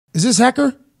Is this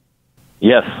Hekker?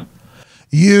 Yes.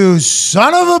 You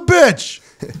son of a bitch.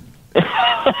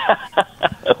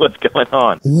 What's going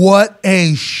on? What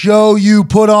a show you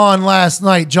put on last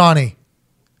night, Johnny.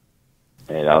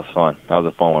 Hey, that was fun. That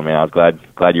was a fun one, man. I was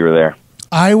glad you were there.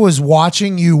 I was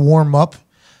watching you warm up,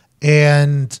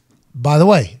 and by the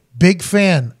way, big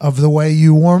fan of the way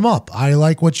you warm up. I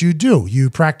like what you do.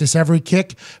 You practice every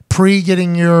kick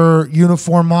pre-getting your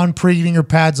uniform on, pre-getting your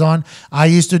pads on. I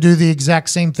used to do the exact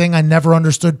same thing. I never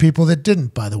understood people that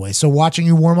didn't, by the way. So watching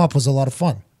you warm up was a lot of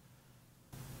fun.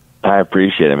 I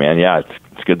appreciate it, man. Yeah,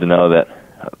 it's good to know that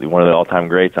one of the all-time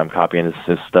greats, I'm copying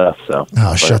his stuff. So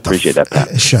I appreciate that,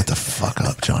 Pat. Shut the fuck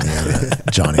up, Johnny.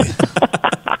 Johnny.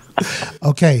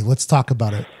 Okay, let's talk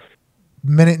about it.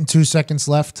 Minute and 2 seconds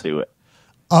left. Do it.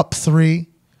 Up 3.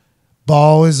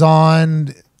 Ball is on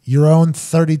your own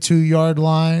 32-yard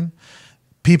line.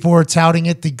 People are touting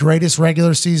it the greatest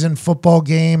regular season football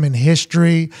game in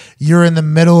history. You're in the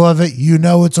middle of it. You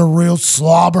know it's a real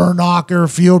slobber knocker.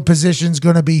 Field position's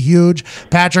going to be huge.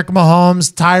 Patrick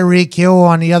Mahomes, Tyreek Hill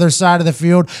on the other side of the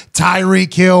field.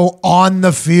 Tyreek Hill on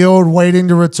the field waiting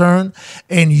to return.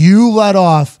 And you let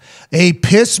off a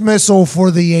piss missile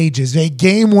for the ages, a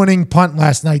game-winning punt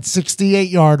last night,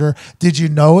 68-yarder. Did you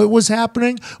know it was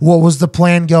happening? What was the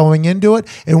plan going into it?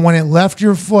 And when it left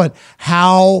your foot,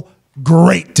 how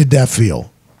great did that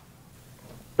feel?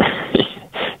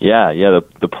 Yeah.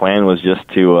 The plan was just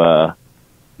to,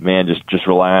 just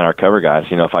rely on our cover guys.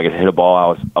 You know, if I could hit a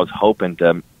ball, I was hoping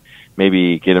to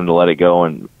maybe get him to let it go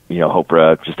and hope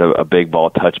for just a big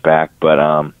ball touchback.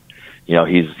 But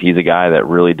he's a guy that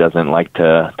really doesn't like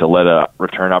to let a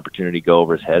return opportunity go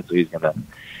over his head. So he's gonna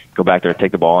go back there and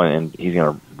take the ball and he's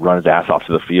gonna run his ass off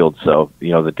to the field. So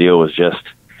the deal was just,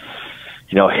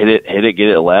 hit it, get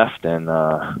it left, and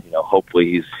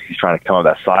hopefully he's trying to come up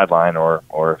that sideline,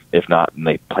 or if not, and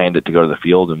they planned it to go to the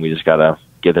field, and we just gotta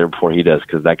get there before he does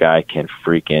because that guy can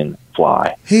freaking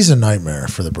fly. He's a nightmare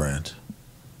for the brand.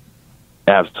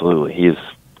 Absolutely,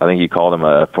 I think you called him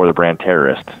a for the brand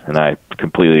terrorist, and I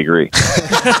completely agree.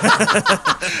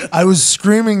 I was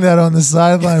screaming that on the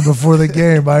sideline before the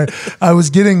game. I was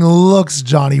getting looks,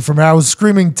 Johnny, from I was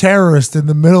screaming terrorist in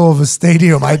the middle of a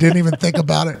stadium. I didn't even think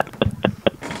about it.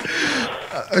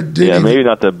 Maybe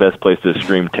not the best place to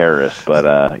scream terrorist, but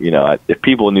if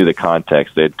people knew the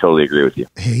context, they'd totally agree with you.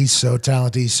 He's so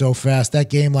talented. He's so fast. That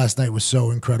game last night was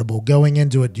so incredible. Going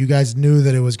into it, you guys knew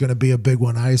that it was going to be a big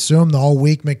one. I assume the whole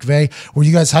week, McVay, were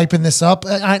you guys hyping this up?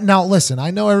 Now, listen,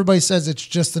 I know everybody says it's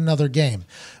just another game,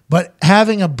 but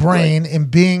having a brain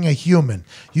and being a human,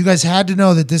 you guys had to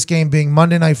know that this game being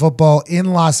Monday Night Football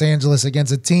in Los Angeles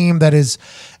against a team that is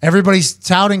everybody's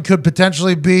touting could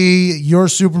potentially be your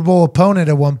Super Bowl opponent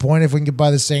at one point if we can get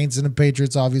by the Saints and the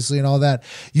Patriots, obviously, and all that.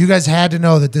 You guys had to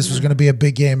know that this was going to be a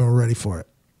big game and we're ready for it.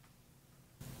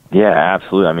 Yeah,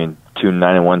 absolutely. I mean, 2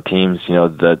 9-1 teams,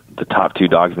 the top 2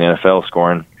 dogs in the NFL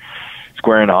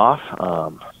squaring off.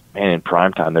 Man, in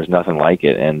primetime, there's nothing like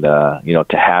it. And,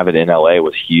 to have it in L.A.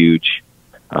 was huge.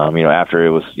 After it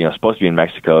was, supposed to be in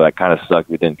Mexico, that kind of sucked.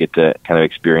 We didn't get to kind of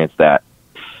experience that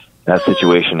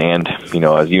situation. And, as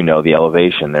the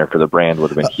elevation there for the brand would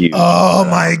have been huge. Oh,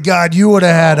 my God. You would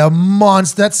have had a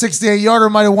monster. That 68-yarder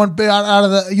might have won out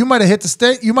of the – you might have hit the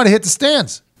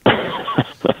stands.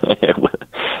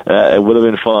 It would have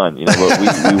been fun. We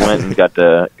went and got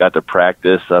to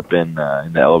practice up in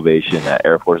the elevation at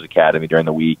Air Force Academy during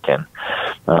the week, and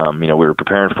we were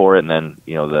preparing for it. And then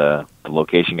the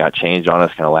location got changed on us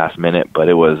kind of last minute, but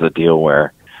it was a deal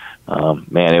where,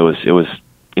 it was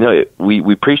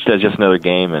we preached it as just another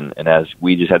game, and as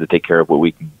we just had to take care of what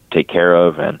we can take care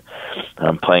of, and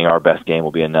playing our best game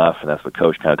will be enough. And that's what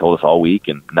Coach kind of told us all week,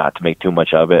 and not to make too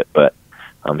much of it, but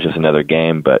just another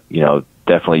game. But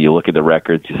definitely, you look at the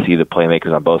records, you see the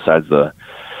playmakers on both sides of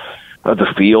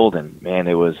the field, and man,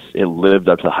 it lived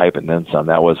up to the hype and then some.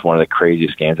 That was one of the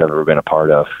craziest games I've ever been a part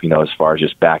of. As far as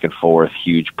just back and forth,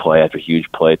 huge play after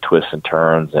huge play, twists and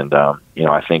turns, and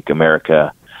I think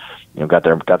America got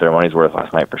their money's worth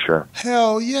last night for sure.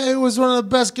 Hell yeah, it was one of the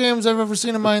best games I've ever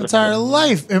seen in my entire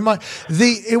life.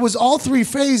 It was all 3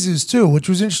 phases too, which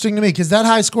was interesting to me because that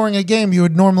high scoring a game, you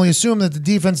would normally assume that the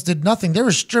defense did nothing. There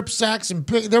were strip sacks and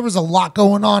there was a lot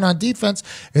going on defense.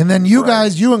 And then you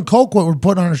guys, you and Colquitt were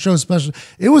put on a show special.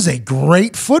 It was a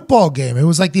great football game. It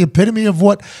was like the epitome of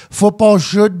what football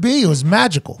should be. It was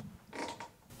magical.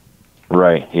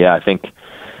 Right. Yeah, I think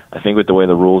with the way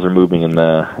the rules are moving in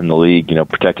the league,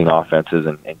 protecting offenses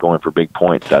and going for big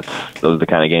points, those are the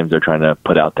kind of games they're trying to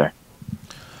put out there.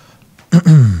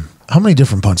 How many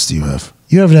different punts do you have?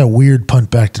 You have that weird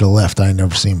punt back to the left I ain't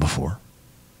never seen before.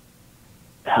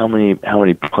 How many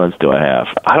punts do I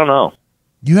have? I don't know.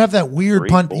 You have that weird 3,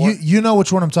 punt. 4. You know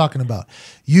which one I'm talking about.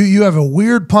 You have a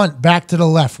weird punt back to the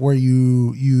left where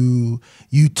you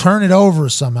turn it over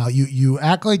somehow. You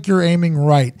act like you're aiming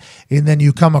right, and then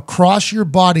you come across your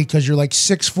body because you're like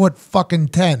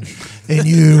 6'10", and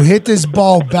you hit this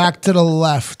ball back to the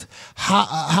left.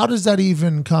 How does that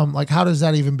even come? Like, how does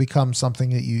that even become something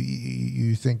that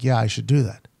you think, yeah, I should do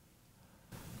that?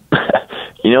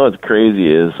 You know what's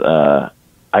crazy is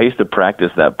I used to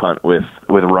practice that punt with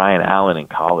Ryan Allen in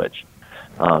college.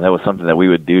 That was something that we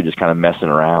would do, just kind of messing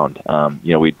around.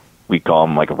 You know, we call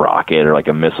them like a rocket or like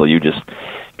a missile. You just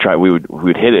try. We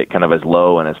would hit it kind of as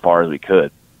low and as far as we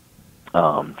could,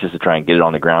 just to try and get it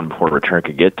on the ground before the return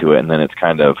could get to it. And then it's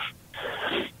kind of,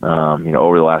 you know,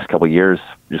 over the last couple of years,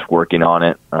 just working on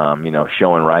it. You know,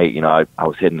 showing right. You know, I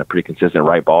was hitting a pretty consistent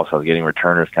right ball, so I was getting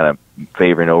returners kind of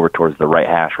favoring over towards the right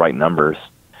hash, right numbers.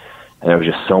 And there was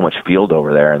just so much field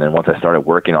over there. And then once I started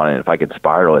working on it, if I could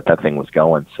spiral it, that thing was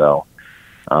going. So,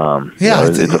 yeah, you know,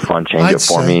 it's a fun change-up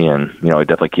for me. And, you know, it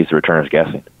definitely keeps the returners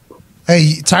guessing.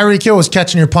 Hey, Tyreek Hill was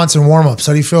catching your punts in warm-ups.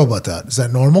 How do you feel about that? Is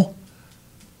that normal?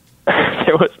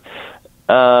 It was,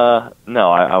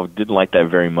 no, I didn't like that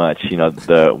very much. You know,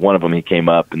 one of them, he came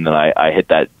up, and then I hit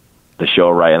the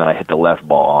show right, and then I hit the left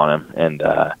ball on him. And,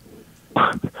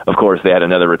 of course, they had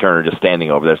another returner just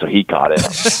standing over there, so he caught it.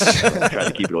 Trying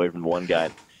to keep it away from one guy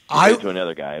to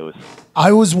another guy.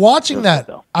 I was watching that.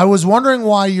 I was wondering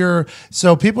why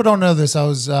so people don't know this. I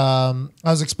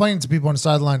was explaining to people on the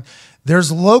sideline.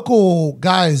 There's local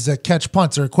guys that catch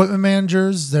punts. They're equipment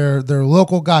managers. They're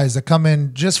local guys that come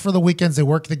in just for the weekends. They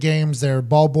work the games. They're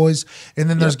ball boys. And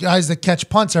then there's guys that catch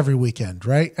punts every weekend,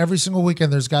 right? Every single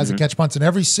weekend there's guys that catch punts in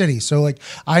every city. So, like,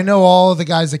 I know all of the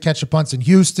guys that catch the punts in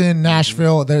Houston,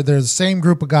 Nashville. They're the same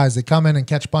group of guys that come in and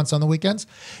catch punts on the weekends.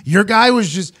 Your guy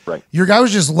was just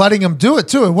letting him do it,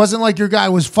 too. It wasn't like your guy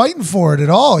was fighting for it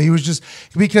at all. He was just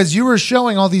 – because you were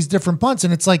showing all these different punts.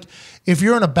 And it's like if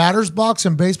you're in a batter's box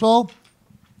in baseball –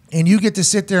 and you get to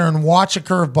sit there and watch a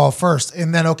curveball first,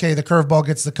 and then, okay, the curveball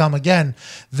gets to come again.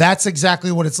 That's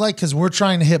exactly what it's like, because we're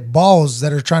trying to hit balls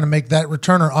that are trying to make that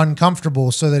returner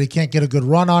uncomfortable so that he can't get a good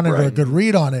run on it or a good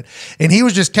read on it. And he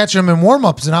was just catching them in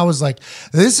warm-ups, and I was like,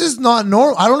 this is not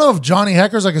normal. I don't know if Johnny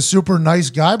Hekker's like a super nice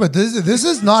guy, but this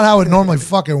is not how it normally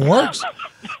fucking works.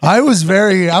 I was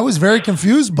very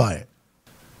confused by it.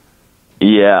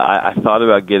 Yeah, I thought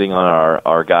about getting on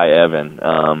our guy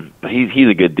Evan, but he's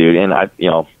a good dude, and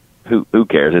who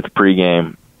cares? It's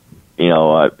pregame, you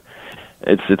know.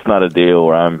 It's not a deal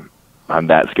where I'm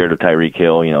that scared of Tyreek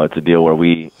Hill. You know, it's a deal where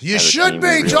you should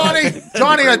be, Johnny.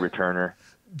 Johnny, returner.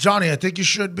 Johnny, I think you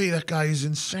should be. That guy is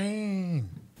insane.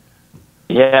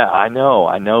 Yeah, I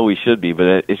know we should be,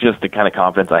 but it's just the kind of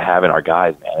confidence I have in our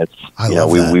guys, man.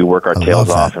 We work our tails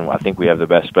off, and I think we have the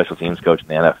best special teams coach in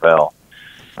the NFL.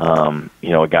 You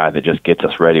know, a guy that just gets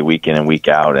us ready week in and week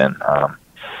out, and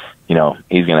you know,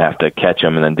 he's going to have to catch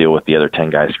him and then deal with the other 10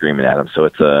 guys screaming at him. So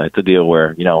it's a deal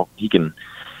where, you know, he can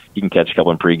catch a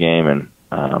couple in pregame, and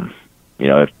you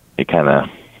know, it kind of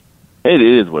it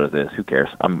is what it is. Who cares?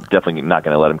 I'm definitely not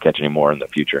going to let him catch any more in the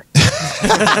future. Just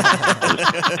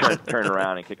turn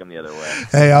around and kick him the other way.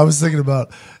 Hey, I was thinking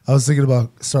about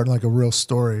starting like a real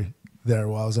story there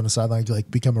while I was on the sideline, to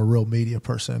like become a real media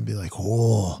person and be like,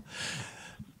 whoa.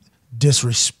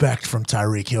 Disrespect from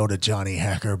Tyreek Hill to Johnny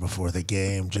Hekker before the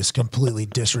game, just completely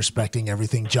disrespecting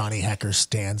everything Johnny Hekker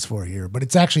stands for here. But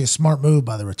it's actually a smart move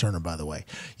by the returner, by the way.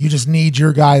 You just need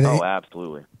your guy.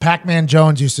 Absolutely. Pac-Man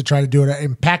Jones used to try to do it,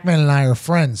 and Pac-Man and I are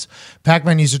friends.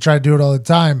 Pac-Man used to try to do it all the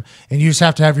time, and you just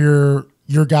have to have your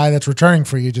guy that's returning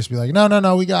for you just be like, no,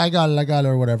 I got it,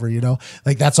 or whatever, you know?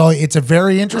 Like, that's all. It's a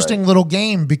very interesting little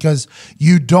game, because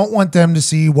you don't want them to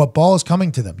see what ball is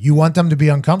coming to them. You want them to be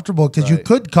uncomfortable, because you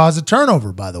could cause a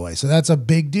turnover, by the way. So that's a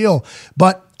big deal.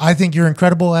 But I think you're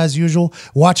incredible as usual.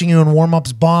 Watching you in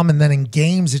warm-ups bomb, and then in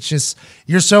games, it's just,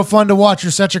 you're so fun to watch.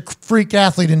 You're such a freak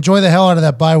athlete. Enjoy the hell out of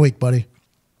that bye week, buddy.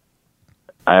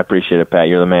 I appreciate it, Pat.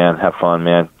 You're the man. Have fun,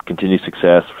 man. Continued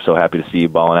success. We're so happy to see you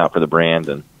balling out for the brand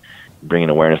and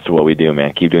bringing awareness to what we do,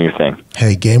 man. Keep doing your thing.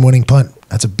 Hey, game-winning punt.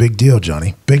 That's a big deal,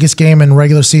 Johnny. Biggest game in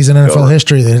regular season NFL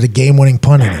history. They had a game-winning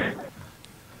punt in it.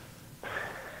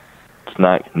 It's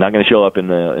not going to show up in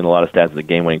a lot of stats as a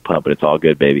game-winning punt, but it's all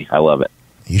good, baby. I love it.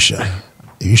 You should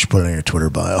put it on your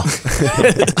Twitter bio.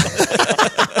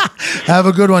 Have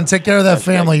a good one. Take care of that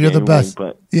family. You're the best.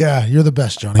 Yeah, you're the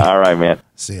best, Johnny. All right, man.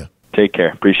 See ya. Take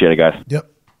care. Appreciate it, guys. Yep.